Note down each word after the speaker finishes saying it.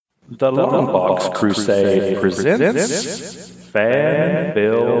The Longbox Crusade presents Fan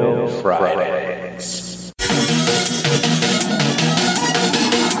Film Fridays.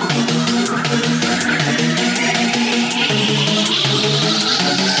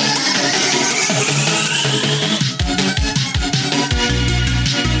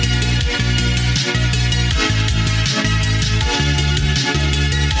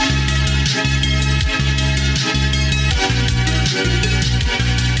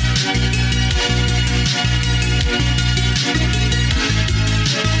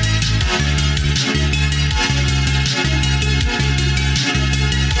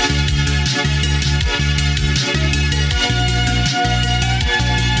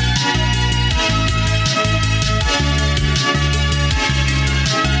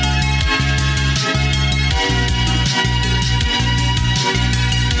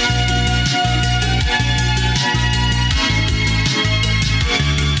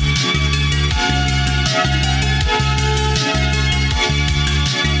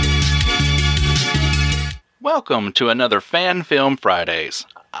 Welcome to another Fan Film Fridays.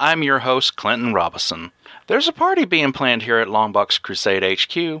 I'm your host, Clinton Robinson. There's a party being planned here at Longbox Crusade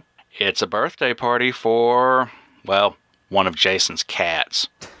HQ. It's a birthday party for, well, one of Jason's cats.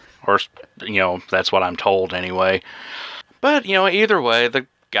 Or, that's what I'm told anyway. But, either way, the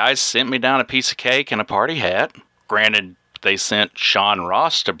guys sent me down a piece of cake and a party hat. Granted, they sent Sean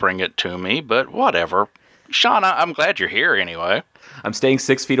Ross to bring it to me, but whatever. Sean, I'm glad you're here anyway. I'm staying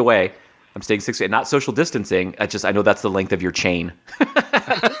 6 feet away. I'm staying 6 feet, not social distancing. I know that's the length of your chain.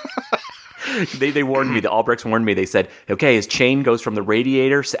 They warned me, the Albrechts warned me. They said, okay, his chain goes from the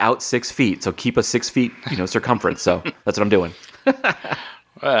radiator out 6 feet, so keep a 6 feet, circumference. So that's what I'm doing.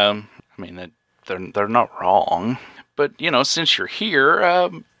 Well, they're not wrong. But, since you're here,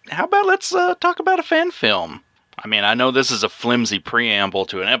 how about let's talk about a fan film? I know this is a flimsy preamble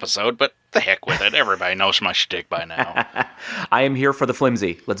to an episode, but the heck with it. Everybody knows my shtick by now. I am here for the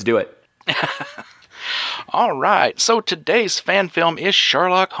flimsy. Let's do it. All right, so today's fan film is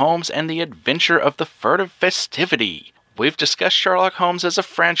Sherlock Holmes and the Adventure of the Furtive Festivity. We've discussed Sherlock Holmes as a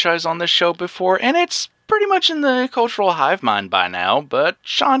franchise on this show before, and it's pretty much in the cultural hive mind by now, but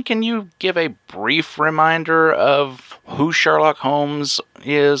Sean, can you give a brief reminder of who Sherlock Holmes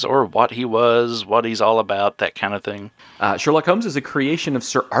is, or what he was, what he's all about, that kind of thing? Sherlock Holmes is a creation of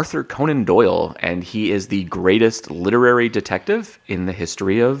Sir Arthur Conan Doyle, and he is the greatest literary detective in the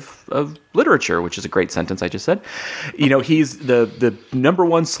history of literature, which is a great sentence I just said. He's the number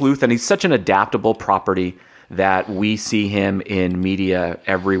one sleuth, and he's such an adaptable property that we see him in media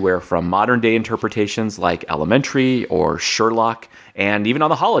everywhere, from modern-day interpretations like Elementary or Sherlock, and even on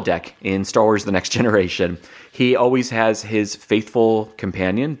the holodeck in Star Wars The Next Generation. He always has his faithful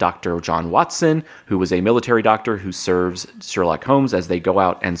companion, Dr. John Watson, who was a military doctor who serves Sherlock Holmes as they go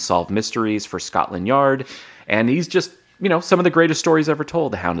out and solve mysteries for Scotland Yard. And he's just, some of the greatest stories ever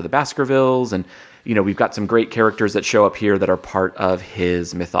told, The Hound of the Baskervilles, and, we've got some great characters that show up here that are part of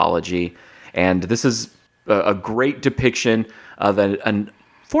his mythology. And this is a great depiction of an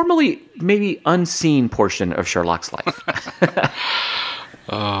formerly maybe unseen portion of Sherlock's life.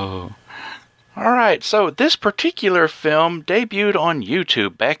 Oh. All right, so this particular film debuted on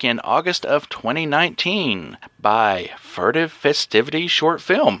YouTube back in August of 2019 by Furtive Festivity Short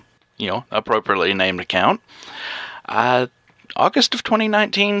Film, appropriately named account. August of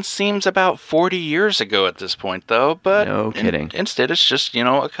 2019 seems about 40 years ago at this point, though, but no kidding. Instead it's just,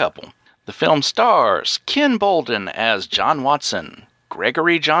 a couple. The film stars Ken Bolden as John Watson,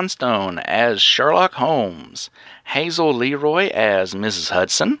 Gregory Johnstone as Sherlock Holmes, Hazel Leroy as Mrs.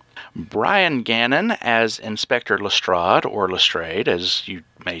 Hudson, Brian Gannon as Inspector Lestrade, or Lestrade, as you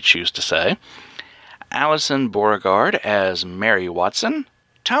may choose to say, Alison Beauregard as Mary Watson,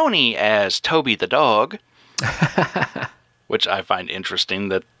 Tony as Toby the dog, which I find interesting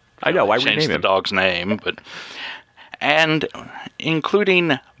that I know, why changed rename the him? Dog's name, and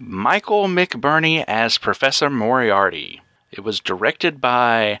including Michael McBurney as Professor Moriarty. It was directed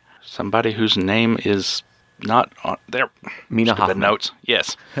by somebody whose name is not on there. Mina Hoffman. Notes.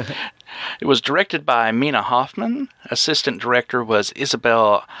 Yes. It was directed by Mina Hoffman. Assistant director was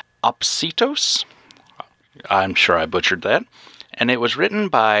Isabel Opsitos. I'm sure I butchered that. And it was written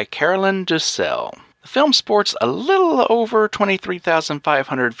by Carolyn Dussel. The film sports a little over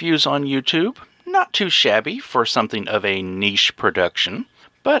 23,500 views on YouTube. Not too shabby for something of a niche production,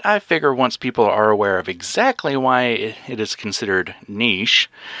 but I figure once people are aware of exactly why it is considered niche,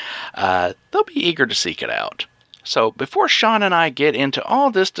 they'll be eager to seek it out. So before Sean and I get into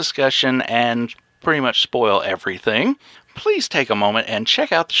all this discussion and pretty much spoil everything, please take a moment and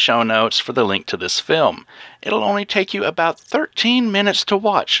check out the show notes for the link to this film. It'll only take you about 13 minutes to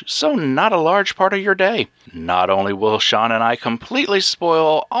watch, so not a large part of your day. Not only will Sean and I completely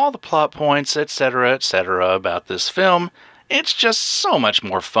spoil all the plot points, etc., about this film, it's just so much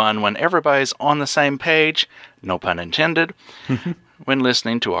more fun when everybody's on the same page, no pun intended, when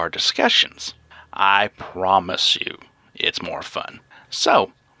listening to our discussions. I promise you, it's more fun.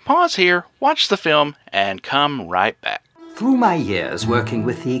 So, pause here, watch the film, and come right back. Through my years working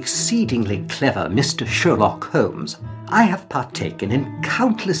with the exceedingly clever Mr. Sherlock Holmes, I have partaken in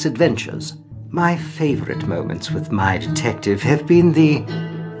countless adventures. My favorite moments with my detective have been the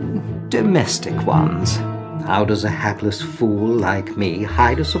domestic ones. How does a hapless fool like me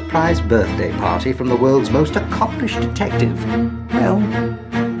hide a surprise birthday party from the world's most accomplished detective? Well,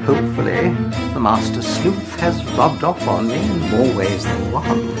 hopefully, the master sleuth has rubbed off on me in more ways than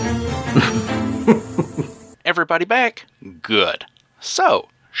one. Everybody back? Good. So,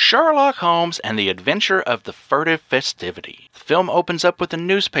 Sherlock Holmes and the Adventure of the Furtive Festivity. The film opens up with a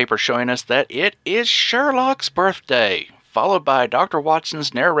newspaper showing us that it is Sherlock's birthday, followed by Dr.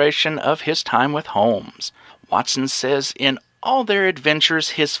 Watson's narration of his time with Holmes. Watson says in all their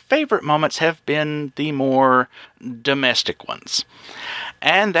adventures, his favorite moments have been the more domestic ones,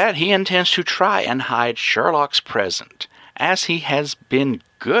 and that he intends to try and hide Sherlock's present, as he has been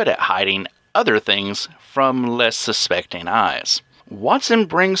good at hiding other things from less suspecting eyes. Watson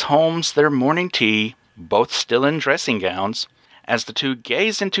brings Holmes their morning tea, both still in dressing gowns. As the two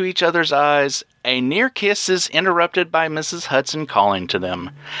gaze into each other's eyes, a near kiss is interrupted by Mrs. Hudson calling to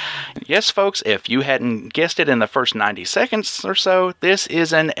them. Yes, folks, if you hadn't guessed it in the first 90 seconds or so, this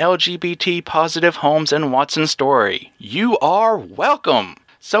is an LGBT-positive Holmes and Watson story. You are welcome!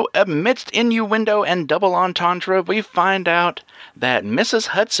 So amidst innuendo and double entendre, we find out that Mrs.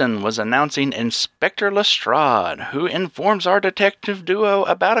 Hudson was announcing Inspector Lestrade, who informs our detective duo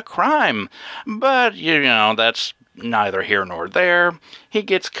about a crime. But, that's neither here nor there. He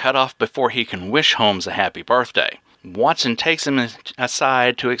gets cut off before he can wish Holmes a happy birthday. Watson takes him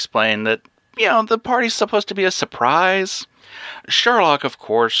aside to explain that, the party's supposed to be a surprise. Sherlock, of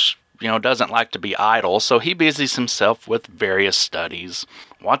course, doesn't like to be idle, so he busies himself with various studies.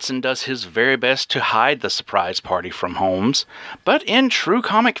 Watson does his very best to hide the surprise party from Holmes, but in true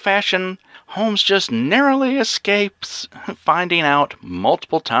comic fashion, Holmes just narrowly escapes finding out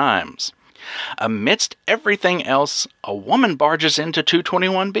multiple times. Amidst everything else, a woman barges into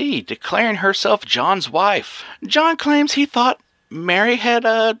 221B, declaring herself John's wife. John claims he thought Mary had,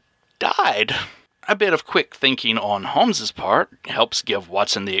 died. A bit of quick thinking on Holmes's part helps give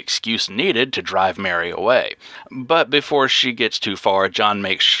Watson the excuse needed to drive Mary away. But before she gets too far, John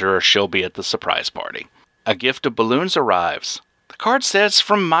makes sure she'll be at the surprise party. A gift of balloons arrives. The card says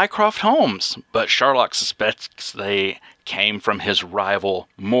from Mycroft Holmes, but Sherlock suspects they came from his rival,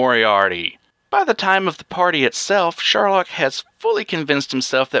 Moriarty. By the time of the party itself, Sherlock has fully convinced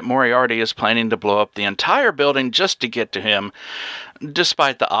himself that Moriarty is planning to blow up the entire building just to get to him,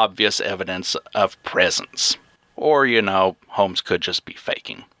 despite the obvious evidence of presence. Or, Holmes could just be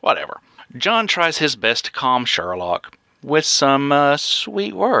faking. Whatever. John tries his best to calm Sherlock with some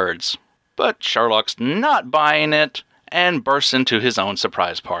sweet words, but Sherlock's not buying it and bursts into his own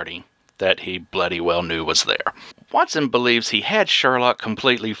surprise party that he bloody well knew was there. Watson believes he had Sherlock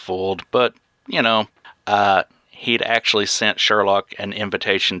completely fooled, but he'd actually sent Sherlock an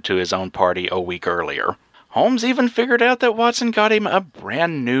invitation to his own party a week earlier. Holmes even figured out that Watson got him a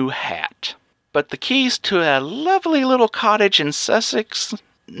brand new hat. But the keys to a lovely little cottage in Sussex,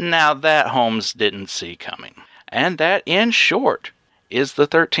 now that Holmes didn't see coming. And that, in short, is the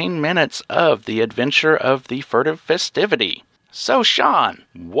 13 minutes of the Adventure of the Furtive Festivity. So, Sean,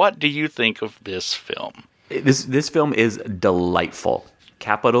 what do you think of this film? This film is delightful.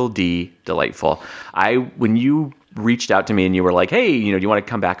 Capital D, delightful. When you reached out to me and you were like, hey, do you want to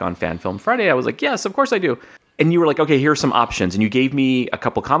come back on Fan Film Friday? I was like, yes, of course I do. And you were like, okay, here are some options. And you gave me a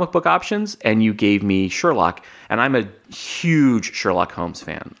couple comic book options and you gave me Sherlock. And I'm a huge Sherlock Holmes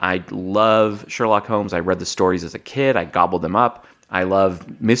fan. I love Sherlock Holmes. I read the stories as a kid. I gobbled them up. I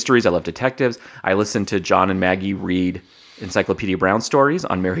love mysteries. I love detectives. I listened to John and Maggie read Encyclopedia Brown stories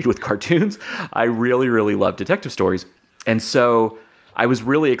on Married with Cartoons. I really, really love detective stories. And so I was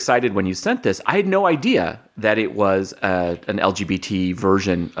really excited when you sent this. I had no idea that it was an LGBT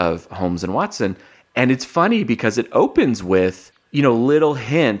version of Holmes and Watson. And it's funny because it opens with, little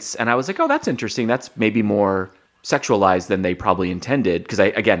hints. And I was like, oh, that's interesting. That's maybe more sexualized than they probably intended. Because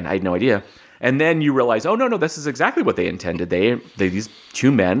I had no idea. And then you realize, oh, no, this is exactly what they intended. These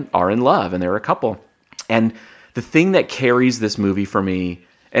two men are in love and they're a couple. And the thing that carries this movie for me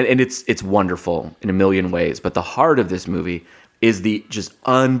and it's wonderful in a million ways. But the heart of this movie is the just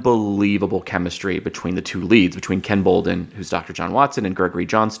unbelievable chemistry between the two leads, between Ken Bolden, who's Dr. John Watson, and Gregory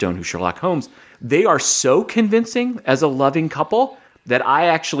Johnstone, who's Sherlock Holmes. They are so convincing as a loving couple that I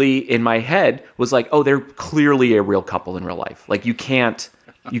actually, in my head, was like, oh, they're clearly a real couple in real life. Like, you can't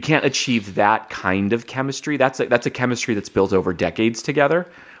achieve that kind of chemistry. That's a chemistry that's built over decades together.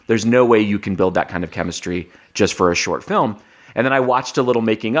 There's no way you can build that kind of chemistry just for a short film. And then I watched a little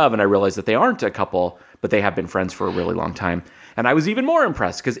making of, and I realized that they aren't a couple, but they have been friends for a really long time. And I was even more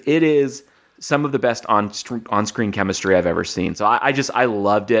impressed because it is some of the best on-screen chemistry I've ever seen. So I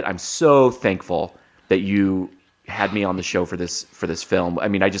loved it. I'm so thankful that you had me on the show for this film. I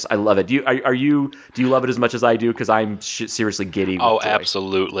mean, I love it. Do you love it as much as I do? Because I'm seriously giddy with joy.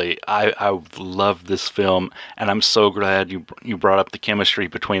 Absolutely. I love this film, and I'm so glad you brought up the chemistry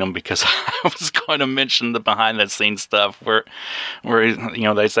between them, because I was going to mention the behind the scenes stuff where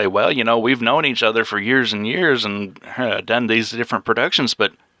they say, well, we've known each other for years and years and done these different productions,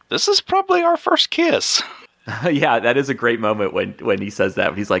 but this is probably our first kiss. Yeah, that is a great moment when he says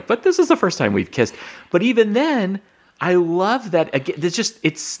that. He's like, but this is the first time we've kissed. But even then, I love that. Again,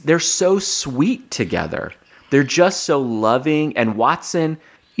 they're so sweet together. They're just so loving. And Watson,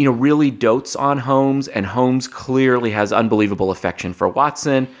 really dotes on Holmes, and Holmes clearly has unbelievable affection for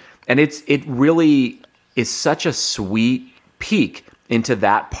Watson. And it really is such a sweet peek into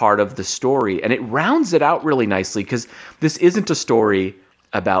that part of the story. And it rounds it out really nicely, because this isn't a story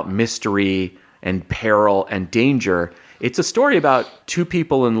about mystery and peril and danger. It's a story about two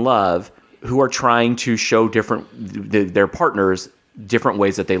people in love who are trying to show their partners different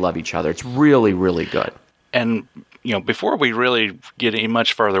ways that they love each other. It's really, really good. And, before we really get any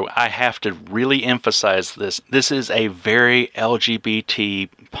much further, I have to really emphasize this. This is a very LGBT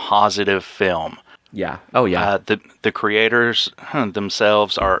positive film. Yeah. Oh, yeah. The creators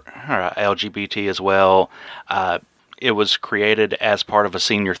themselves are LGBT as well. It was created as part of a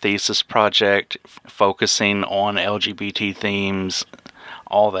senior thesis project focusing on LGBT themes,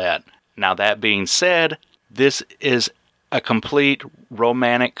 all that. Now, that being said, this is a complete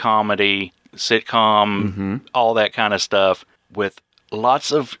romantic comedy, sitcom, all that kind of stuff, with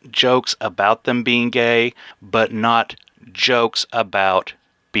lots of jokes about them being gay, but not jokes about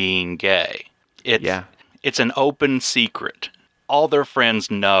being gay. It's an open secret. All their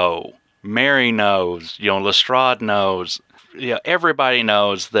friends know. Mary knows, Lestrade knows, everybody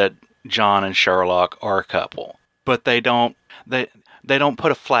knows that John and Sherlock are a couple, but they don't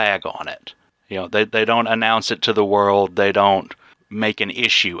put a flag on it. They don't announce it to the world. They don't make an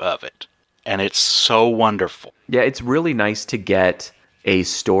issue of it. And it's so wonderful. Yeah, it's really nice to get a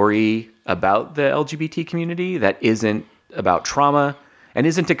story about the LGBT community that isn't about trauma and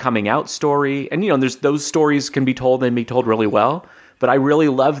isn't a coming out story. And, there's those stories can be told and be told really well. But I really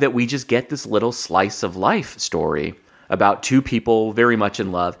love that we just get this little slice of life story about two people very much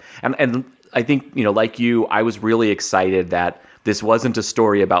in love. And I think, like you, I was really excited that this wasn't a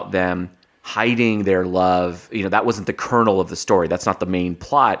story about them hiding their love. That wasn't the kernel of the story. That's not the main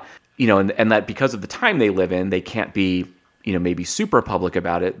plot. And that because of the time they live in, they can't be, maybe super public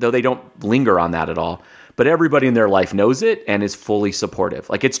about it, though they don't linger on that at all. But everybody in their life knows it and is fully supportive.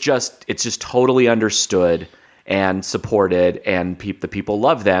 Like, it's just totally understood and supported, and the people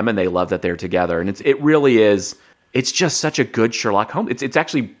love them, and they love that they're together. And it really is, it's just such a good Sherlock Holmes. It's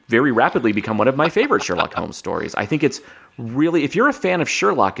actually very rapidly become one of my favorite Sherlock Holmes stories. I think it's really, if you're a fan of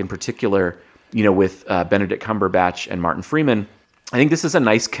Sherlock in particular, with Benedict Cumberbatch and Martin Freeman, I think this is a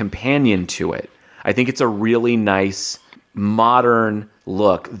nice companion to it. I think it's a really nice modern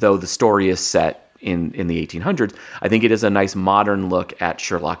look, though the story is set in the 1800s. I think it is a nice modern look at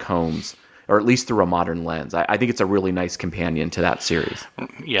Sherlock Holmes, or at least through a modern lens. I think it's a really nice companion to that series.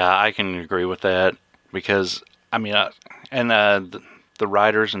 Yeah, I can agree with that, because, the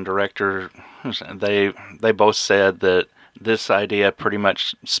writers and directors, they both said that this idea pretty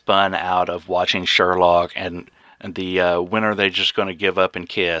much spun out of watching Sherlock, and when are they just going to give up and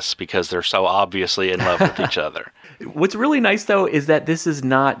kiss, because they're so obviously in love with each other. What's really nice, though, is that this is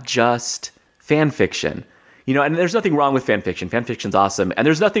not just fan fiction. And there's nothing wrong with fan fiction. Fan fiction's awesome. And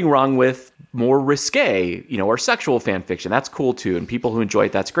there's nothing wrong with more risque, or sexual fan fiction. That's cool too. And people who enjoy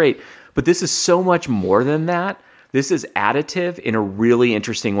it, that's great. But this is so much more than that. This is additive in a really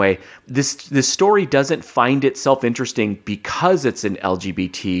interesting way. This story doesn't find itself interesting because it's an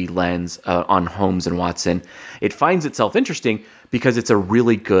LGBT lens on Holmes and Watson. It finds itself interesting because it's a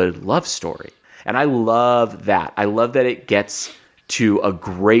really good love story. And I love that. I love that it gets to a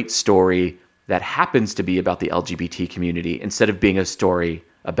great story that happens to be about the LGBT community instead of being a story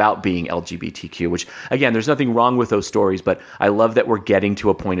about being LGBTQ, which, again, there's nothing wrong with those stories, but I love that we're getting to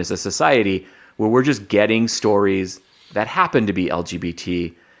a point as a society where we're just getting stories that happen to be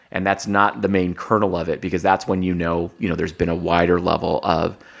LGBT, and that's not the main kernel of it, because that's when there's been a wider level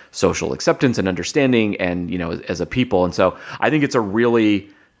of social acceptance and understanding and, as a people. And so I think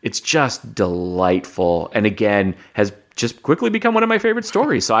it's just delightful, and again, has just quickly become one of my favorite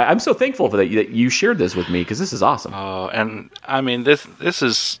stories. So I'm so thankful for that you shared this with me, because this is awesome. Oh, and I mean, this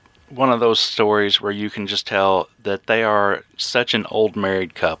is one of those stories where you can just tell that they are such an old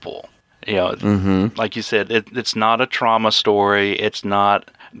married couple. Like you said, it's not a trauma story. It's not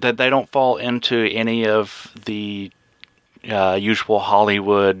that they don't fall into any of the usual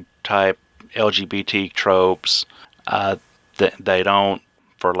Hollywood type LGBT tropes. They don't,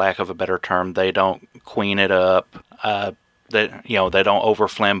 for lack of a better term, they don't queen it up. They don't over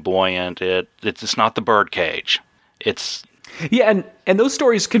flamboyant it. It's not the birdcage. It's and those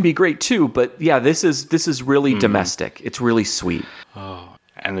stories can be great too. But yeah, this is really domestic. It's really sweet. Oh,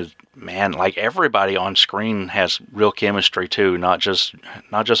 and man, like everybody on screen has real chemistry too. Not just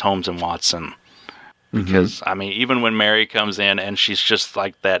Holmes and Watson. Because I mean, even when Mary comes in and she's just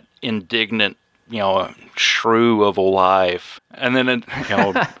like that indignant, shrew of a wife, and then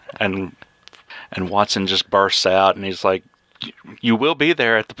and Watson just bursts out and he's like, "You will be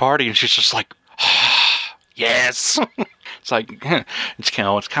there at the party," and she's just like, "Yes." It's like it's kind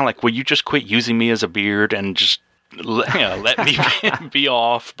of like, will you just quit using me as a beard and just let me be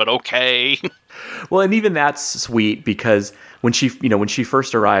off? But okay. Well, and even that's sweet, because when she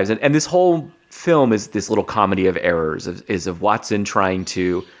first arrives, and this whole film is this little comedy of errors of Watson trying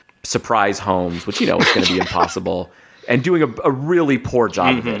to surprise Holmes, which is going to be impossible, and doing a really poor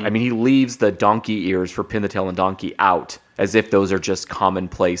job of it. I mean, he leaves the donkey ears for Pin the Tail and Donkey out as if those are just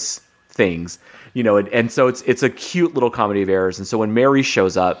commonplace things, and so it's a cute little comedy of errors. And so when Mary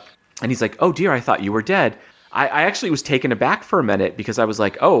shows up and he's like, "Oh dear, I thought you were dead," I actually was taken aback for a minute, because I was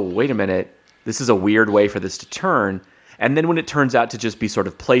like, "Oh, wait a minute, this is a weird way for this to turn." And then when it turns out to just be sort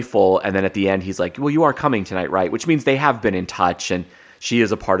of playful, and then at the end he's like, "Well, you are coming tonight, right?" Which means they have been in touch, and she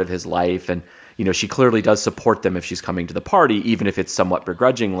is a part of his life, and she clearly does support them if she's coming to the party, even if it's somewhat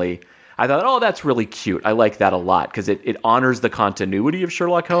begrudgingly. I thought, oh, that's really cute. I like that a lot, because it honors the continuity of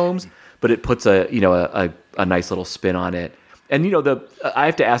Sherlock Holmes, but it puts a nice little spin on it. And I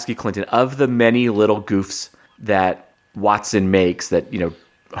have to ask you, Clinton, of the many little goofs that Watson makes that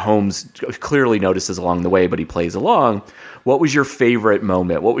Holmes clearly notices along the way, but he plays along, what was your favorite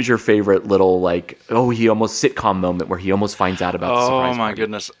moment? What was your favorite little, he almost sitcom moment where he almost finds out about the surprise Oh my party?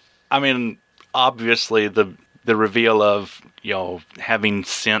 goodness. I mean, obviously the reveal of, having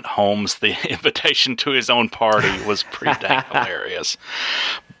sent Holmes the invitation to his own party was pretty dang hilarious.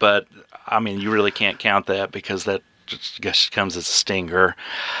 But I mean, you really can't count that, because that just comes as a stinger.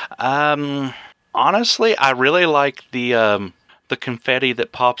 Honestly, I really like the confetti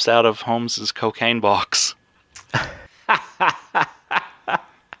that pops out of Holmes's cocaine box.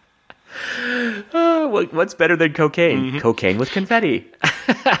 What's better than cocaine? Cocaine with confetti.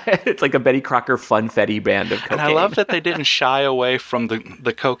 It's like a Betty Crocker funfetti band of cocaine. And I love that they didn't shy away from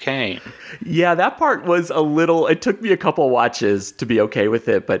the cocaine. Yeah, that part was a little... It took me a couple watches to be okay with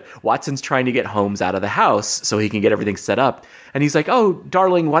it, but Watson's trying to get Holmes out of the house so he can get everything set up. And he's like, "Oh,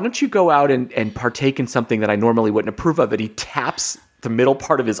 darling, why don't you go out and partake in something that I normally wouldn't approve of?" And he taps the middle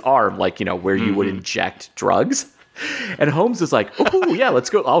part of his arm, where you would inject drugs. And Holmes is like, "Oh, yeah, let's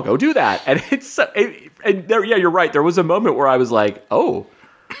go. I'll go do that." And you're right. There was a moment where I was like, "Oh,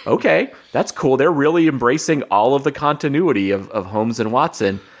 okay, that's cool. They're really embracing all of the continuity of Holmes and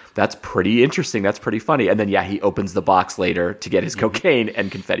Watson. That's pretty interesting. That's pretty funny." And then, he opens the box later to get his cocaine, and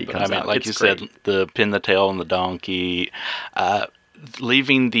confetti comes out. Like it's you great. said, the Pin the Tail and the Donkey,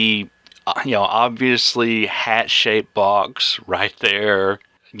 leaving the, obviously hat-shaped box right there.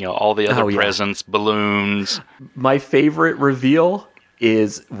 All the other presents, balloons. My favorite reveal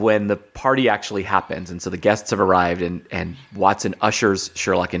is when the party actually happens. And so the guests have arrived, and Watson ushers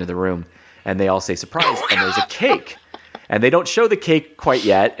Sherlock into the room, and they all say surprise, and there's a cake. And they don't show the cake quite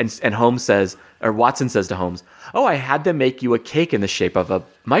yet. And Holmes says, or Watson says to Holmes, "Oh, I had them make you a cake in the shape of a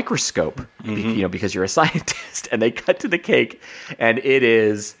microscope, because you're a scientist." And they cut to the cake, and it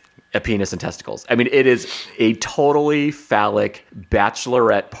is a penis and testicles. I mean, it is a totally phallic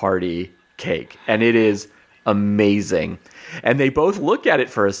bachelorette party cake, and it is amazing. And they both look at it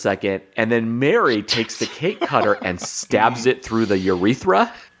for a second, and then Mary takes the cake cutter and stabs it through the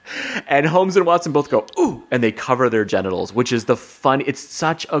urethra. And Holmes and Watson both go, "Ooh," and they cover their genitals, which is it's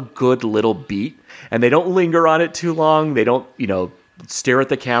such a good little beat. And they don't linger on it too long. They don't, stare at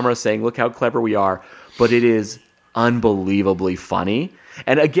the camera saying, "Look how clever we are." But it is unbelievably funny.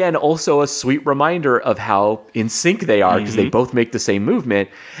 And again, also a sweet reminder of how in sync they are, because they both make the same movement,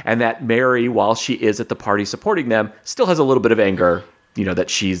 and that Mary, while she is at the party supporting them, still has a little bit of anger,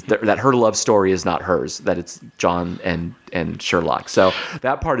 that her love story is not hers, that it's John and Sherlock. So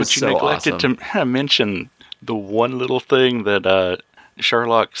that part is so awesome. But you neglected to mention the one little thing that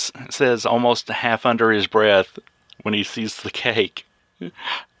Sherlock says almost half under his breath when he sees the cake.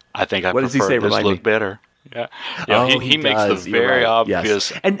 I think I prefer this look better. Yeah, he makes the very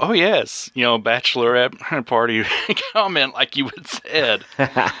obvious, yes. oh yes, bachelorette party comment like you had said.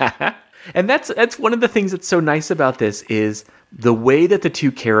 And that's one of the things that's so nice about this is the way that the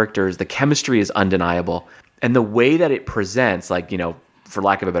two characters, the chemistry is undeniable, and the way that it presents, for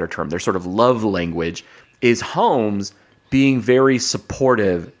lack of a better term, their sort of love language is Holmes being very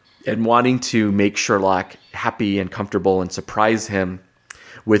supportive and wanting to make Sherlock happy and comfortable and surprise him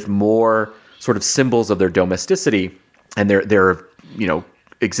with more sort of symbols of their domesticity and their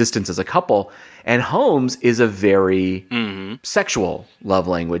existence as a couple. And Holmes is a very sexual love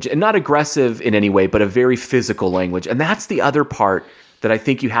language, and not aggressive in any way, but a very physical language. And that's the other part that I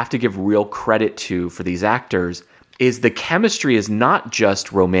think you have to give real credit to for these actors, is the chemistry is not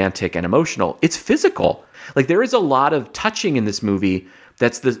just romantic and emotional, it's physical. Like, there is a lot of touching in this movie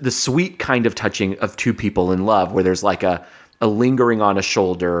that's the sweet kind of touching of two people in love, where there's like a lingering on a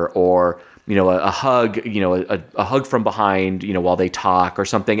shoulder, or a hug, a hug from behind, while they talk or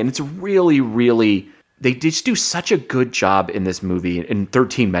something. And it's really, really, they just do such a good job in this movie in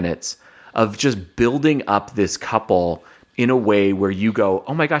 13 minutes of just building up this couple in a way where you go,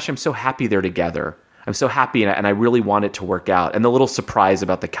 oh my gosh, I'm so happy they're together. I'm so happy, and I really want it to work out. And the little surprise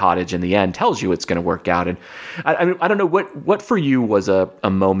about the cottage in the end tells you it's going to work out. And I don't know, what for you was a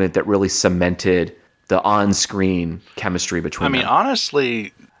moment that really cemented the on-screen chemistry between them?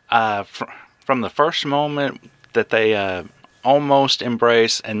 Honestly, from the first moment that they almost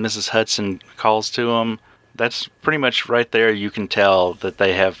embrace and Mrs. Hudson calls to them, that's pretty much right there you can tell that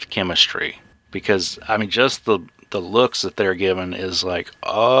they have chemistry. Because, just the looks that they're given is like,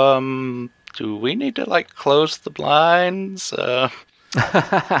 do we need to, close the blinds?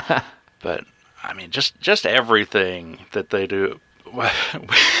 But, just everything that they do.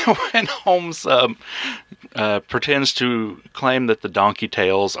 When Holmes pretends to claim that the donkey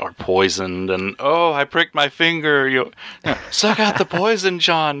tails are poisoned, and I pricked my finger. Suck out the poison,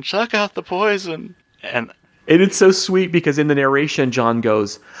 John. Suck out the poison. And it's so sweet because in the narration, John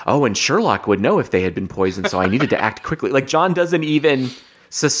goes, "Oh, and Sherlock would know if they had been poisoned, so I needed to act quickly." Like, John doesn't even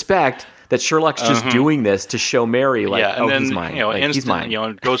suspect that Sherlock's just doing this to show Mary, he's mine. He's mine.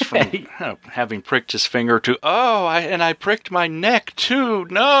 It goes from having pricked his finger to, I pricked my neck too.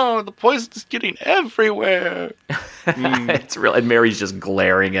 No, the poison's getting everywhere. It's real. And Mary's just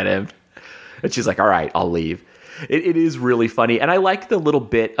glaring at him. And she's like, all right, I'll leave. It is really funny. And I like the little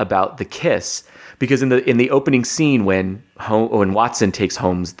bit about the kiss, because in the opening scene when Watson takes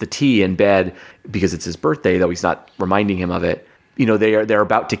Holmes the tea in bed, because it's his birthday, though he's not reminding him of it, they're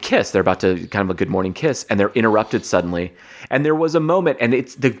about to kiss. They're about to kind of a good morning kiss, and they're interrupted suddenly. And there was a moment, and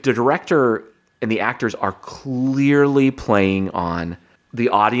it's the director and the actors are clearly playing on the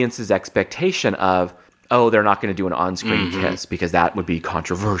audience's expectation of, they're not going to do an on-screen kiss because that would be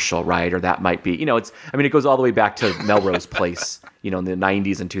controversial, right? Or that might be, it goes all the way back to Melrose Place, in the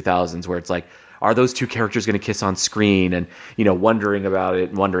 90s and 2000s, where it's like, are those two characters going to kiss on screen? And, wondering about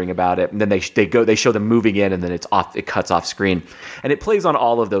it. And then they show them moving in, and then it cuts off screen. And it plays on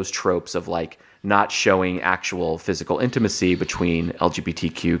all of those tropes of not showing actual physical intimacy between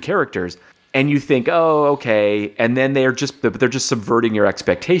LGBTQ characters. And you think, okay. And then they're just subverting your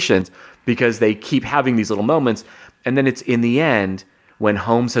expectations because they keep having these little moments. And then it's in the end when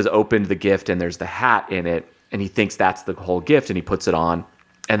Holmes has opened the gift and there's the hat in it, and he thinks that's the whole gift, and he puts it on.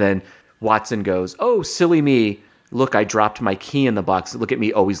 And then Watson goes, "Oh, silly me. Look, I dropped my key in the box. Look at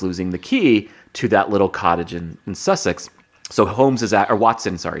me always losing the key," to that little cottage in Sussex. So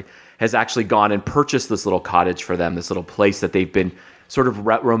Watson has actually gone and purchased this little cottage for them, this little place that they've been sort of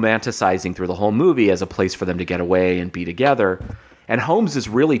romanticizing through the whole movie as a place for them to get away and be together. And Holmes is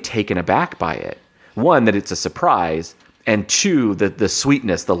really taken aback by it. One, that it's a surprise, and two, the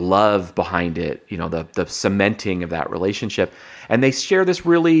sweetness, the love behind it, the cementing of that relationship. And they share this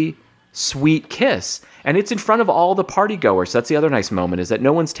really sweet kiss, and it's in front of all the party goers. That's the other nice moment, is that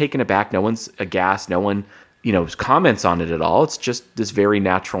no one's taken aback, no one's aghast, no one comments on it at all. It's just this very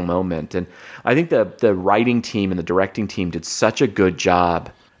natural moment. And I think the writing team and the directing team did such a good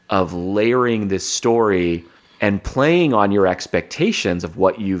job of layering this story and playing on your expectations of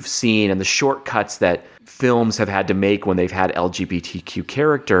what you've seen and the shortcuts that films have had to make when they've had LGBTQ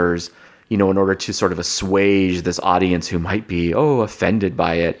characters, in order to sort of assuage this audience who might be, offended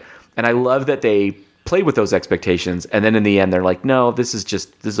by it. And I love that they played with those expectations, and then in the end they're like, no, this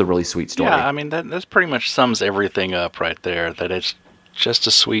is a really sweet story. Yeah, I mean, that pretty much sums everything up right there, that it's just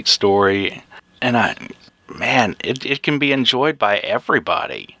a sweet story. And it can be enjoyed by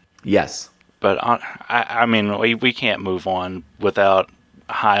everybody. Yes. But I mean, we can't move on without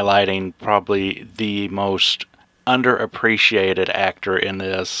highlighting probably the most underappreciated actor in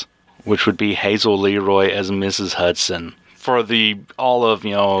this, which would be Hazel Leroy as Mrs. Hudson. For all of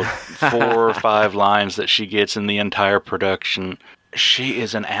 4 or 5 lines that she gets in the entire production, she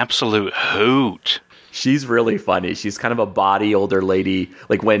is an absolute hoot. She's really funny. She's kind of a bawdy older lady.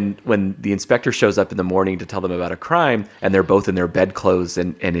 Like when the inspector shows up in the morning to tell them about a crime, and they're both in their bedclothes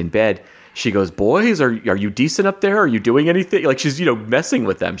and in bed, she goes, boys, are you decent up there? Are you doing anything? Like, she's, messing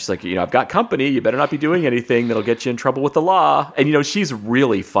with them. She's like, I've got company. You better not be doing anything that'll get you in trouble with the law. And, she's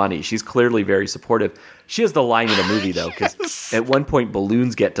really funny. She's clearly very supportive. She has the line in the movie, though, because at one point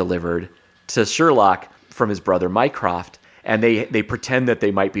balloons get delivered to Sherlock from his brother Mycroft, and they pretend that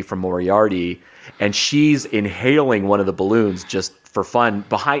they might be from Moriarty, and she's inhaling one of the balloons just for fun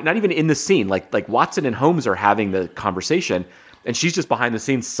behind, not even in the scene. Like Watson and Holmes are having the conversation, and she's just behind the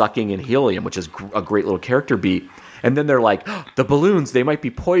scenes sucking in helium, which is a great little character beat. And then they're like, the balloons, they might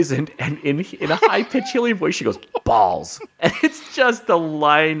be poisoned. And in a high-pitched helium voice, she goes, balls. And it's just the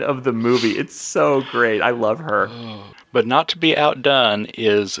line of the movie. It's so great. I love her. But not to be outdone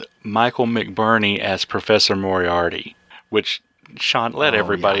is Michael McBurney as Professor Moriarty, which, Sean, let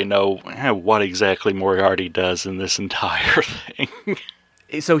everybody know what exactly Moriarty does in this entire thing.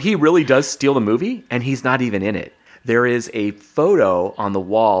 So he really does steal the movie, and he's not even in it. There is a photo on the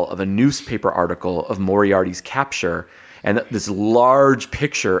wall of a newspaper article of Moriarty's capture, and this large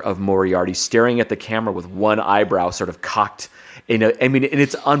picture of Moriarty staring at the camera with one eyebrow sort of cocked. And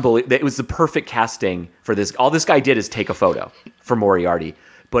it's unbelievable. It was the perfect casting for this. All this guy did is take a photo for Moriarty,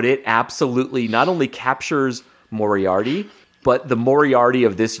 but it absolutely not only captures Moriarty, but the Moriarty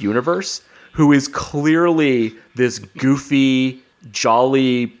of this universe, who is clearly this goofy,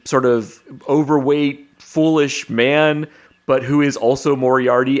 jolly, sort of overweight, foolish man, but who is also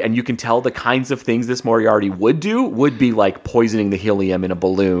Moriarty, and you can tell the kinds of things this Moriarty would do would be like poisoning the helium in a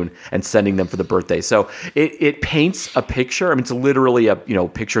balloon and sending them for the birthday. So it paints a picture. I mean, it's literally a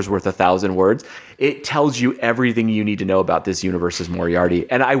picture's worth 1,000 words. It tells you everything you need to know about this universe's Moriarty.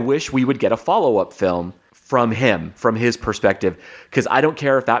 And I wish we would get a follow-up film from him, from his perspective, because I don't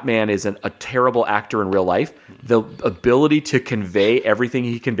care if that man is a terrible actor in real life. The ability to convey everything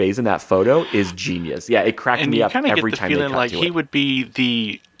he conveys in that photo is genius. Yeah, it cracked me up every time they cut to it. And you kind of get the feeling like he would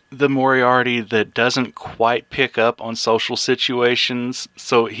be the Moriarty that doesn't quite pick up on social situations,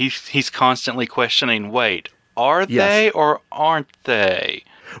 so he's constantly questioning, wait, are they or aren't they?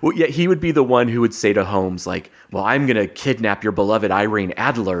 Well, yeah, he would be the one who would say to Holmes, like, well, I'm going to kidnap your beloved Irene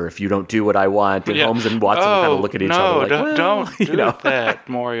Adler if you don't do what I want. And Holmes and Watson would kind of look at each other like, well, don't do that,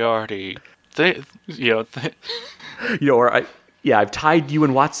 Moriarty. I've tied you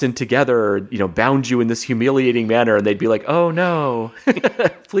and Watson together, bound you in this humiliating manner. And they'd be like, oh, no,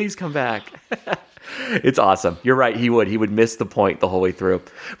 please come back. It's awesome. You're right. He would miss the point the whole way through.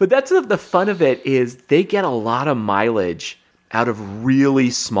 But that's the fun of it is they get a lot of mileage out of really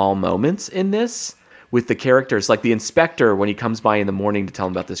small moments in this with the characters. Like the inspector, when he comes by in the morning to tell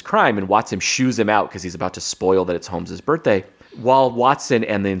him about this crime, and Watson shoos him out because he's about to spoil that it's Holmes's birthday. While Watson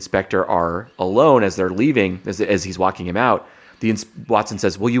and the inspector are alone as they're leaving, as he's walking him out, Watson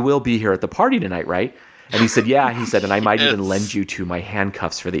says, well, you will be here at the party tonight, right? And he said, yeah. He said, and I might even lend you to my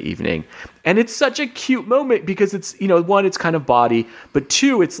handcuffs for the evening. And it's such a cute moment because it's, one, it's kind of bawdy, but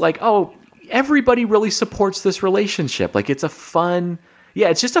two, it's like, oh, everybody really supports this relationship. Like it's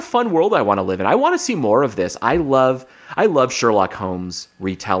it's just a fun world I want to live in. I want to see more of this. I love Sherlock Holmes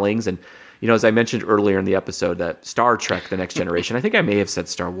retellings. And, as I mentioned earlier in the episode, that Star Trek, The Next Generation, I think I may have said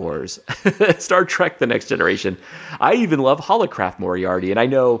Star Wars, Star Trek, The Next Generation. I even love Holocraft Moriarty. And I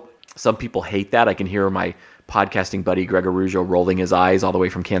know some people hate that. I can hear my podcasting buddy, Gregor Rougeau, rolling his eyes all the way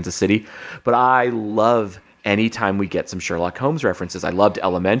from Kansas City. But I love anytime we get some Sherlock Holmes references. I loved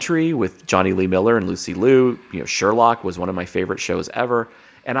Elementary with Johnny Lee Miller and Lucy Liu. Sherlock was one of my favorite shows ever.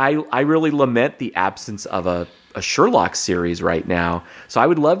 And I really lament the absence of a Sherlock series right now. So I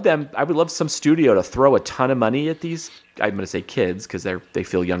would love some studio to throw a ton of money at these, I'm going to say kids, because they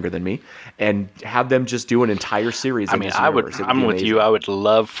feel younger than me, and have them just do an entire series. I'm with you. I would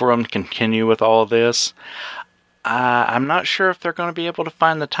love for them to continue with all this. I'm not sure if they're going to be able to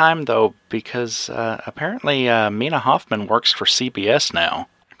find the time, though, because apparently Mina Hoffman works for CBS now,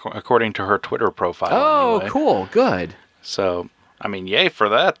 according to her Twitter profile. Oh, anyway. Cool. Good. So, yay for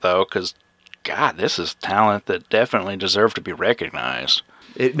that, though, because God, this is talent that definitely deserved to be recognized.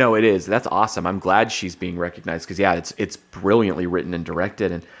 It is. That's awesome. I'm glad she's being recognized because, yeah, it's brilliantly written and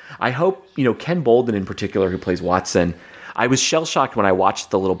directed. And I hope, Ken Bolden in particular, who plays Watson, I was shell-shocked when I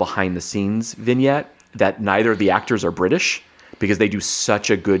watched the little behind-the-scenes vignette that neither of the actors are British because they do such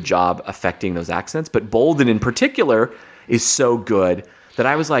a good job affecting those accents. But Bolden in particular is so good that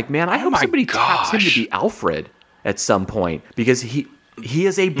I was like, man, I hope somebody taps him to be Alfred at some point because he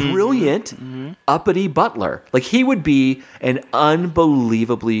is a brilliant, uppity butler. Like, he would be an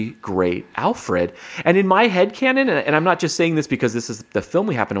unbelievably great Alfred. And in my headcanon, and I'm not just saying this because this is the film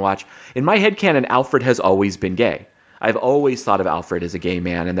we happen to watch, in my headcanon, Alfred has always been gay. I've always thought of Alfred as a gay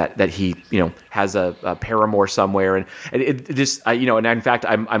man, and that he, has a paramour somewhere, and it just, and in fact,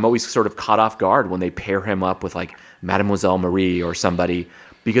 I'm always sort of caught off guard when they pair him up with like Mademoiselle Marie or somebody,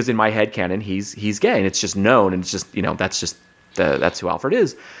 because in my headcanon, he's gay, and it's just known, and it's just, that's who Alfred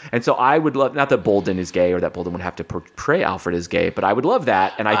is. And so I would love, not that Bolden is gay or that Bolden would have to portray Alfred as gay, but I would love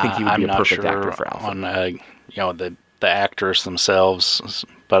that, and I think he would be a perfect actor for Alfred. On the actors themselves,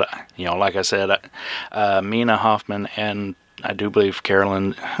 but like I said, Mina Hoffman and I do believe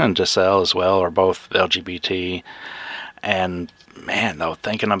Carolyn Giselle as well are both LGBT. And man, though,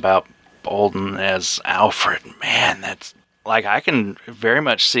 thinking about Bolden as Alfred, man, that's like, I can very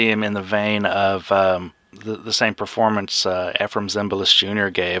much see him in the vein of the same performance Ephraim Zimbalist Jr.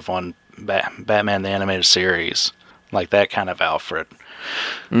 gave on Batman the Animated Series, like that kind of Alfred.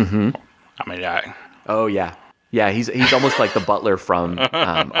 Mm-hmm. I mean, oh yeah. Yeah, he's almost like the butler from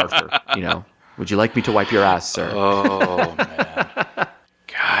Arthur. Would you like me to wipe your ass, sir? Oh man,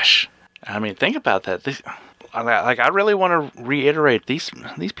 gosh. I mean, think about that. I really want to reiterate these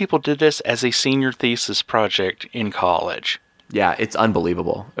people did this as a senior thesis project in college. Yeah, it's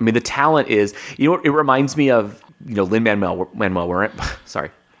unbelievable. I mean, the talent is. It reminds me of Lin-Manuel Miranda.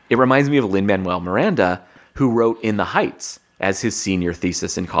 Sorry, it reminds me of Lin-Manuel Miranda, who wrote In the Heights as his senior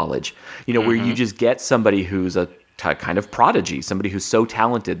thesis in college, where you just get somebody who's a kind of prodigy, somebody who's so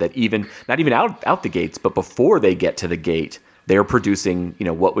talented that not even out the gates, but before they get to the gate, they're producing,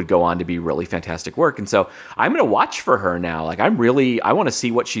 what would go on to be really fantastic work. And so I'm going to watch for her now. Like, I want to see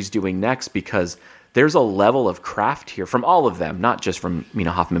what she's doing next, because there's a level of craft here from all of them, not just from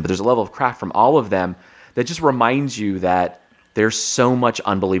Mina Hoffman, but there's a level of craft from all of them that just reminds you that there's so much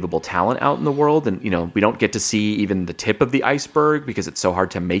unbelievable talent out in the world, and we don't get to see even the tip of the iceberg because it's so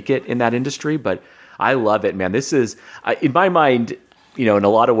hard to make it in that industry. But I love it, man. This is, in my mind, in a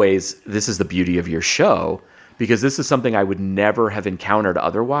lot of ways, this is the beauty of your show, because this is something I would never have encountered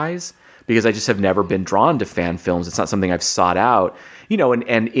otherwise, because I just have never been drawn to fan films. It's not something I've sought out,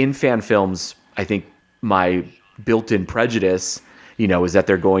 and in fan films, I think my built-in prejudice is that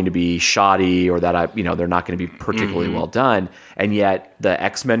they're going to be shoddy, or that they're not going to be particularly well done. And yet the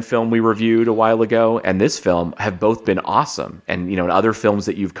X-Men film we reviewed a while ago and this film have both been awesome. And, in other films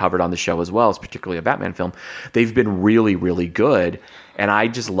that you've covered on the show as well, particularly a Batman film, they've been really, really good. And I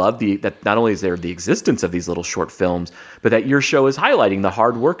just love that not only is there the existence of these little short films, but that your show is highlighting the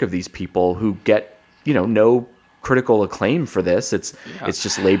hard work of these people who get, no critical acclaim for this. It's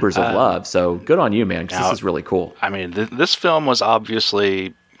just labors of love. So good on you, man, because this is really cool. I mean, this film was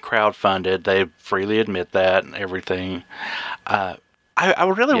obviously crowdfunded. They freely admit that and everything. I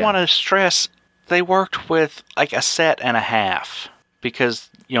really want to stress they worked with like a set and a half, because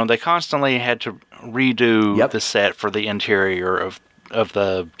they constantly had to redo the set for the interior of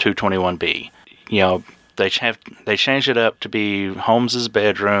the 221B. They changed it up to be Holmes's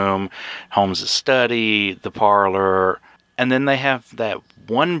bedroom, Holmes's study, the parlor, and then they have that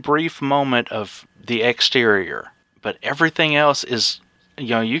one brief moment of the exterior. But everything else is,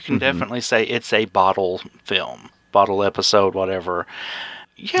 you can definitely say it's a bottle film, bottle episode, whatever.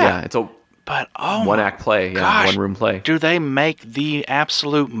 Yeah, it's a one act play, one room play. Do they make the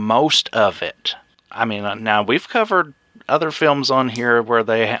absolute most of it? I mean, now we've covered other films on here where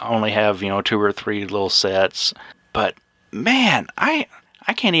they only have 2 or 3 little sets, but man, I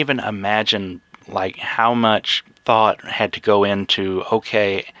can't even imagine like how much thought had to go into,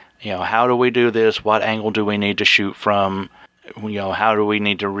 okay, how do we do this? What angle do we need to shoot from? How do we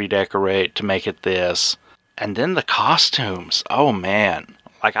need to redecorate to make it this? And then the costumes. Oh man,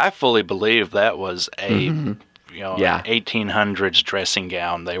 like I fully believe that was a an 1800s dressing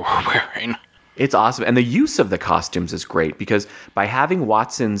gown they were wearing. It's awesome. And the use of the costumes is great, because by having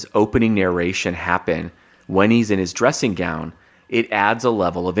Watson's opening narration happen when he's in his dressing gown, it adds a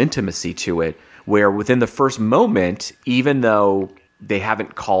level of intimacy to it, where within the first moment, even though they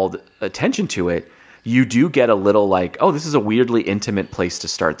haven't called attention to it, you do get a little like, oh, this is a weirdly intimate place to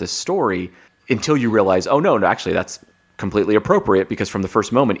start this story, until you realize, oh, no, actually, that's completely appropriate because from the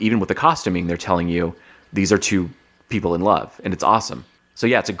first moment, even with the costuming, they're telling you these are two people in love, and it's awesome. So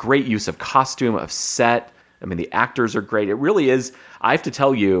yeah, it's a great use of costume, of set. I mean, the actors are great. It really is. I have to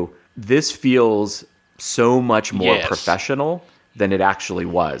tell you, this feels so much more professional than it actually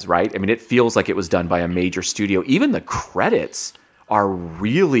was, right? I mean, it feels like it was done by a major studio. Even the credits are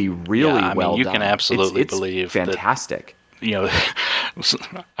really, really well done. You can absolutely it's believe fantastic.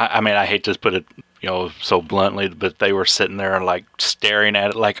 I mean, I hate to put it, so bluntly, but they were sitting there and like staring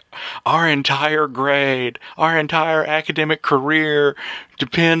at it like our entire grade, our entire academic career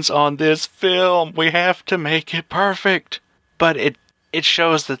depends on this film. We have to make it perfect. But it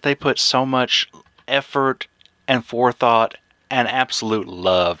shows that they put so much effort and forethought and absolute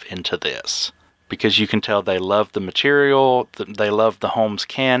love into this. Because you can tell they love the material, they love the Holmes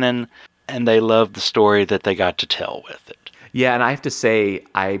canon, and they love the story that they got to tell with it. Yeah, and I have to say,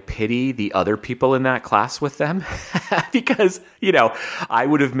 I pity the other people in that class with them because, I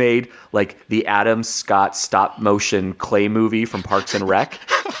would have made like the Adam Scott stop motion clay movie from Parks and Rec,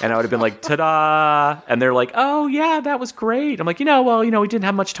 and I would have been like, ta-da! And they're like, oh yeah, that was great. I'm like, we didn't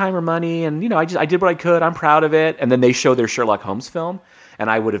have much time or money, and I did what I could. I'm proud of it. And then they show their Sherlock Holmes film,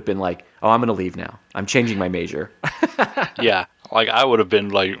 and I would have been like, oh, I'm going to leave now. I'm changing my major. Yeah, like I would have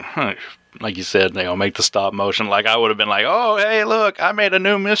been like, like you said, make the stop motion. Like I would have been like, oh, hey, look, I made a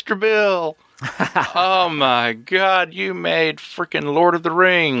new Mr. Bill. Oh my God, you made freaking Lord of the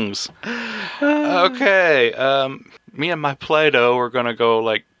Rings. Okay, me and my Play-Doh are gonna go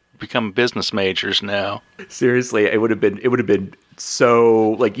like become business majors now. Seriously, it would have been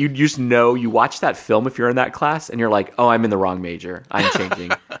so like you just you watch that film if you're in that class and you're like, oh, I'm in the wrong major. I'm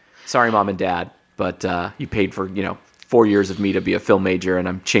changing. Sorry, Mom and Dad, but you paid for 4 years of me to be a film major, and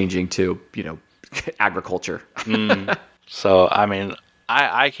I'm changing to agriculture. So I mean,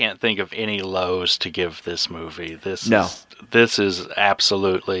 I can't think of any lows to give this movie. This is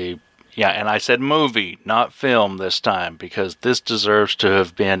absolutely. Yeah, and I said movie, not film this time, because this deserves to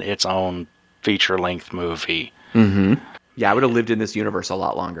have been its own feature-length movie. Mm-hmm. Yeah, I would have lived in this universe a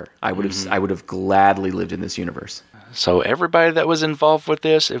lot longer. I would have gladly lived in this universe. So everybody that was involved with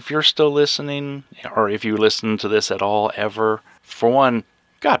this, if you're still listening, or if you listen to this at all ever, for one,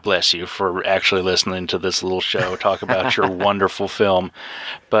 God bless you for actually listening to this little show talk about your wonderful film.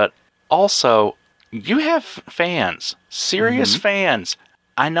 But also, you have fans, serious fans.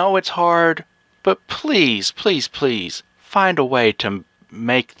 I know it's hard, but please, please, please find a way to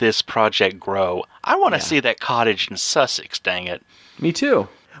make this project grow. I want to see that cottage in Sussex, dang it. Me too.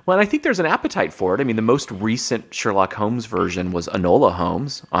 Well, and I think there's an appetite for it. I mean, the most recent Sherlock Holmes version was Enola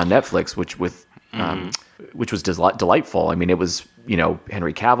Holmes on Netflix, which was delightful. I mean, it was,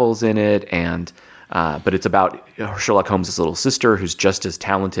 Henry Cavill's in it, and but it's about Sherlock Holmes' little sister who's just as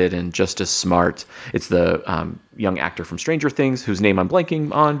talented and just as smart. It's the young actor from Stranger Things, whose name I'm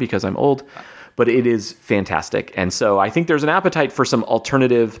blanking on because I'm old, but it is fantastic. And so I think there's an appetite for some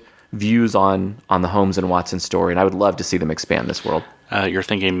alternative views on the Holmes and Watson story, and I would love to see them expand this world. You're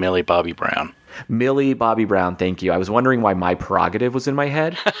thinking Millie Bobby Brown. Millie Bobby Brown, thank you. I was wondering why My Prerogative was in my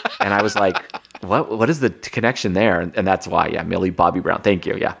head, and I was like, what is the connection there? And that's why, yeah, Millie Bobby Brown, thank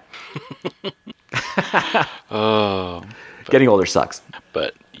you, yeah. Getting older sucks.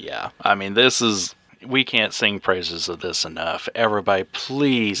 But yeah, I mean, we can't sing praises of this enough. Everybody,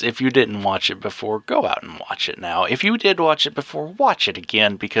 please, if you didn't watch it before, go out and watch it now. If you did watch it before, watch it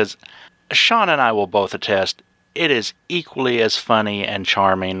again, because Sean and I will both attest, it is equally as funny and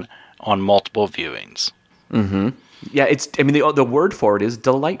charming on multiple viewings. Mm-hmm. Yeah, the word for it is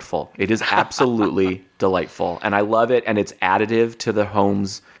delightful. It is absolutely delightful. And I love it, and it's additive to the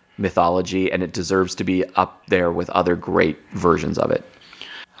Holmes mythology, and it deserves to be up there with other great versions of it.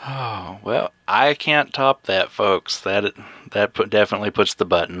 Oh, well, I can't top that, folks. That definitely puts the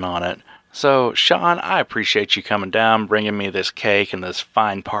button on it. So, Sean, I appreciate you coming down, bringing me this cake and this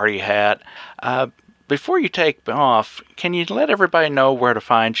fine party hat. Before you take off, can you let everybody know where to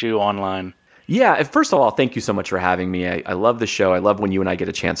find you online? Yeah, first of all, thank you so much for having me. I love the show. I love when you and I get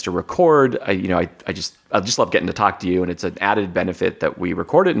a chance to record. I just love getting to talk to you, and it's an added benefit that we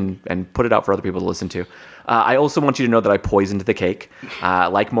record it and put it out for other people to listen to. I also want you to know that I poisoned the cake.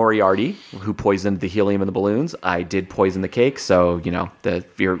 Like Moriarty, who poisoned the helium in the balloons, I did poison the cake, so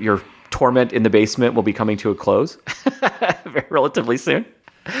your torment in the basement will be coming to a close relatively soon.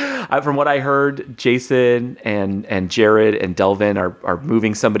 From what I heard, Jason and Jared and Delvin are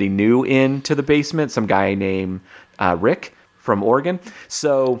moving somebody new into the basement, some guy named Rick from Oregon.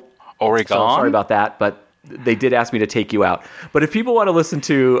 So Oregon? sorry about that, but they did ask me to take you out. But if people want to listen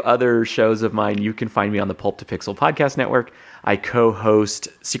to other shows of mine, you can find me on the Pulp to Pixel podcast network. I co-host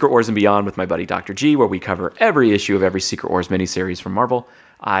Secret Wars and Beyond with my buddy Dr. G, where we cover every issue of every Secret Wars miniseries from Marvel.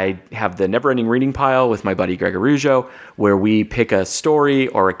 I have the Never Ending Reading Pile with my buddy Greg Arujo, where we pick a story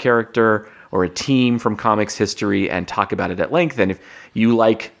or a character or a team from comics history and talk about it at length. And if you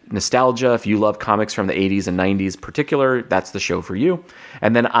like nostalgia, if you love comics from the 80s and 90s in particular, that's the show for you.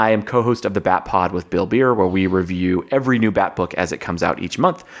 And then I am co-host of the Bat Pod with Bill Beer, where we review every new Bat book as it comes out each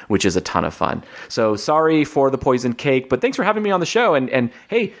month, which is a ton of fun. So sorry for the poisoned cake, but thanks for having me on the show. And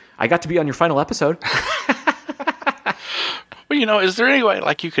hey, I got to be on your final episode. Well, is there any way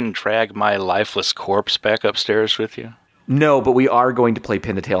like you can drag my lifeless corpse back upstairs with you? No, but we are going to play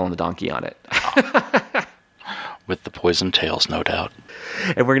Pin the Tail on the Donkey on it. With the poison tails, no doubt.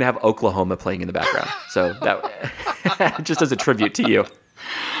 And we're going to have Oklahoma playing in the background. So that just as a tribute to you.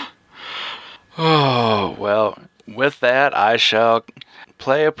 Oh, well, with that, I shall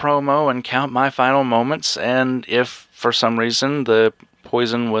play a promo and count my final moments. And if, for some reason, the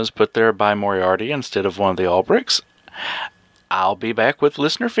poison was put there by Moriarty instead of one of the Albricks, I'll be back with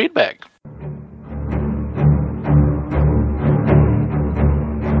listener feedback.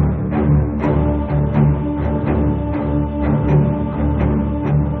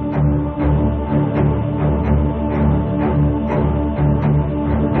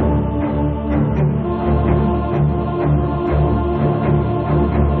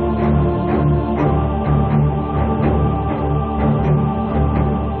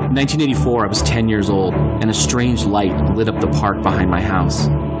 In 1984, I was 10 years old, and a strange light lit up the park behind my house.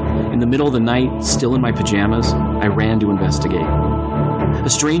 In the middle of the night, still in my pajamas, I ran to investigate. A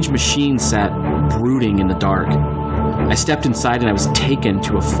strange machine sat brooding in the dark. I stepped inside and I was taken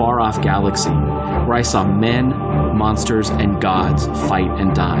to a far-off galaxy where I saw men, monsters, and gods fight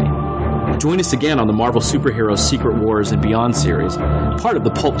and die. Join us again on the Marvel Superheroes Secret Wars and Beyond series, part of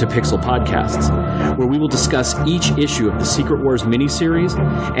the Pulp to Pixel podcasts, where we will discuss each issue of the Secret Wars miniseries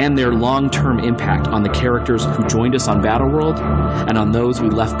and their long-term impact on the characters who joined us on Battleworld and on those we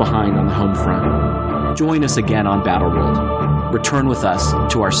left behind on the home front. Join us again on Battleworld. Return with us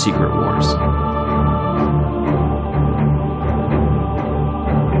to our Secret Wars.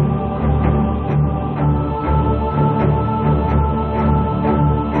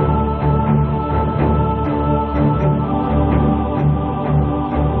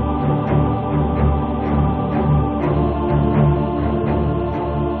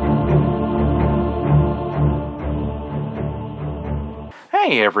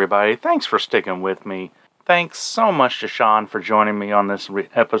 Hey everybody, thanks for sticking with me. Thanks so much to Sean for joining me on this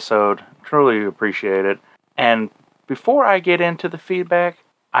episode. Truly appreciate it. And before I get into the feedback,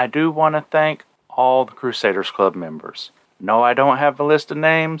 I do want to thank all the Crusaders Club members. No, I don't have a list of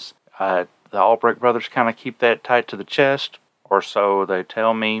names. The Albright brothers kind of keep that tight to the chest, or so they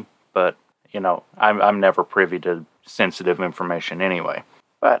tell me, but, I'm never privy to sensitive information anyway.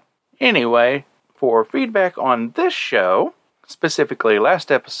 But anyway, for feedback on this show, specifically last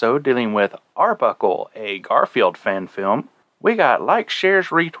episode dealing with Arbuckle, a Garfield fan film, we got likes, shares,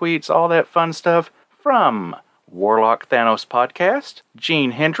 retweets, all that fun stuff from Warlock Thanos Podcast,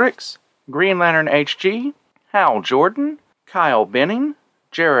 Gene Hendricks, Green Lantern HG, Hal Jordan, Kyle Benning,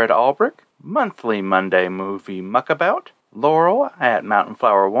 Jared Albrick, Monthly Monday Movie Muckabout, Laurel at Mountain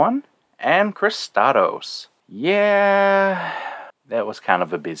Flower 1, and Christados. Yeah, that was kind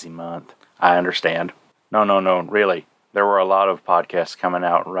of a busy month. I understand. No, really. There were a lot of podcasts coming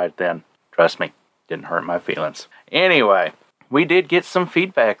out right then. Trust me, didn't hurt my feelings. Anyway, we did get some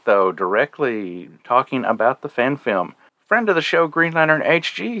feedback, though, directly talking about the fan film. Friend of the show, Green Lantern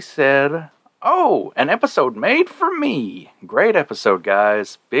HG, said, "Oh, an episode made for me. Great episode,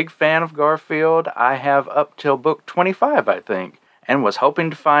 guys. Big fan of Garfield. I have up till book 25, I think, and was hoping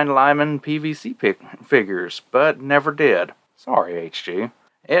to find Lyman PVC figures, but never did. Sorry, HG.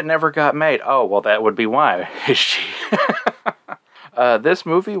 It never got made. Oh, well, that would be why, HG. This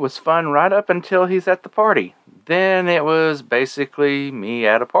movie was fun right up until he's at the party. Then it was basically me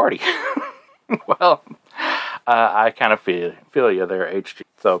at a party." Well, I kind of feel you there, HG.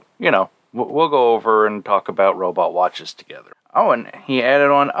 So, we'll go over and talk about robot watches together. Oh, and he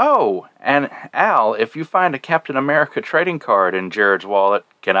added on, "Oh, and Al, if you find a Captain America trading card in Jared's wallet,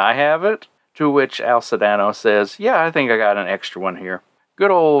 can I have it?" To which Al Sedano says, "Yeah, I think I got an extra one here." Good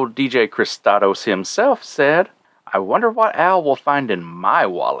old DJ Christados himself said, "I wonder what Al will find in my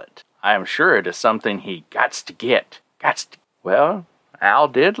wallet. I am sure it is something he gots to get. Well, Al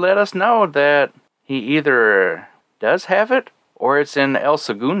did let us know that he either does have it or it's in El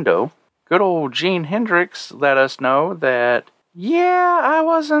Segundo. Good old Gene Hendricks let us know that Yeah, I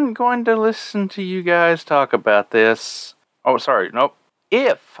wasn't going to listen to you guys talk about this. Oh, sorry, nope.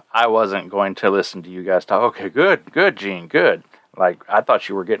 If I wasn't going to listen to you guys talk... Okay, good, Gene, good. Like, I thought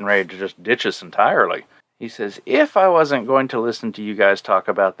you were getting ready to just ditch us entirely. He says, if I wasn't going to listen to you guys talk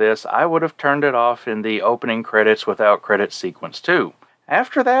about this, I would have turned it off in the opening credits without credit sequence too.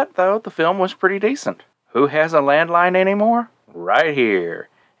 After that, though, the film was pretty decent. Who has a landline anymore? Right here.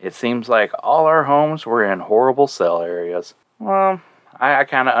 It seems like all our homes were in horrible cell areas. Well, I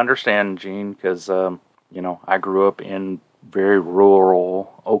kind of understand, Gene, because, I grew up in very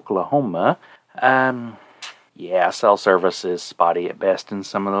rural Oklahoma. Yeah, cell service is spotty at best in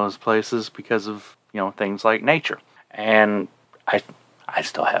some of those places because of, things like nature. And I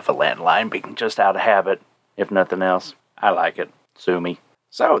still have a landline, just out of habit, if nothing else. I like it. Sue me.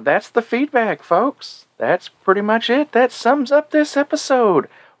 So, that's the feedback, folks. That's pretty much it. That sums up this episode,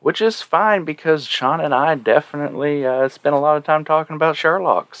 which is fine because Sean and I definitely spent a lot of time talking about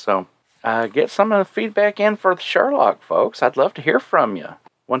Sherlock. So, get some of the feedback in for Sherlock, folks. I'd love to hear from you.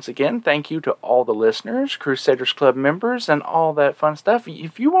 Once again, thank you to all the listeners, Crusaders Club members, and all that fun stuff.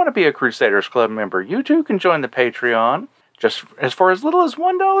 If you want to be a Crusaders Club member, you too can join the Patreon. Just for as little as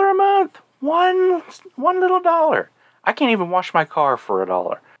 $1 a month. One little dollar. I can't even wash my car for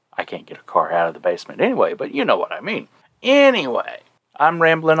 $1. I can't get a car out of the basement anyway, but you know what I mean. Anyway, I'm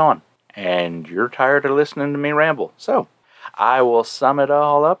rambling on, and you're tired of listening to me ramble. So, I will sum it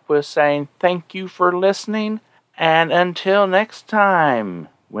all up with saying thank you for listening, and until next time,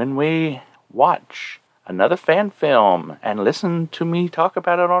 when we watch another fan film and listen to me talk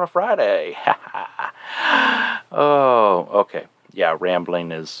about it on a Friday. Oh, okay. Yeah,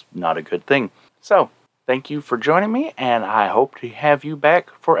 rambling is not a good thing. So, thank you for joining me, and I hope to have you back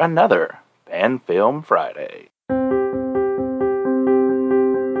for another Fan Film Friday.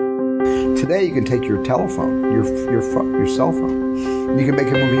 Today you can take your telephone, your cell phone, and you can make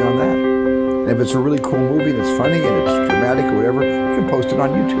a movie on that. And if it's a really cool movie that's funny and it's dramatic or whatever, you can post it on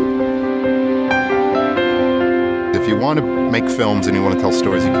YouTube. If you want to make films and you want to tell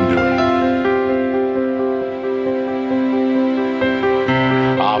stories, you can do it.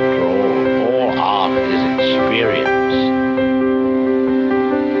 After all art is experience.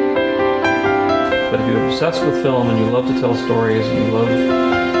 But if you're obsessed with film and you love to tell stories and you love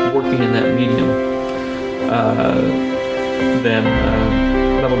working in that medium, then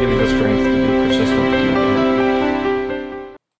that'll give you the strength to be persistent.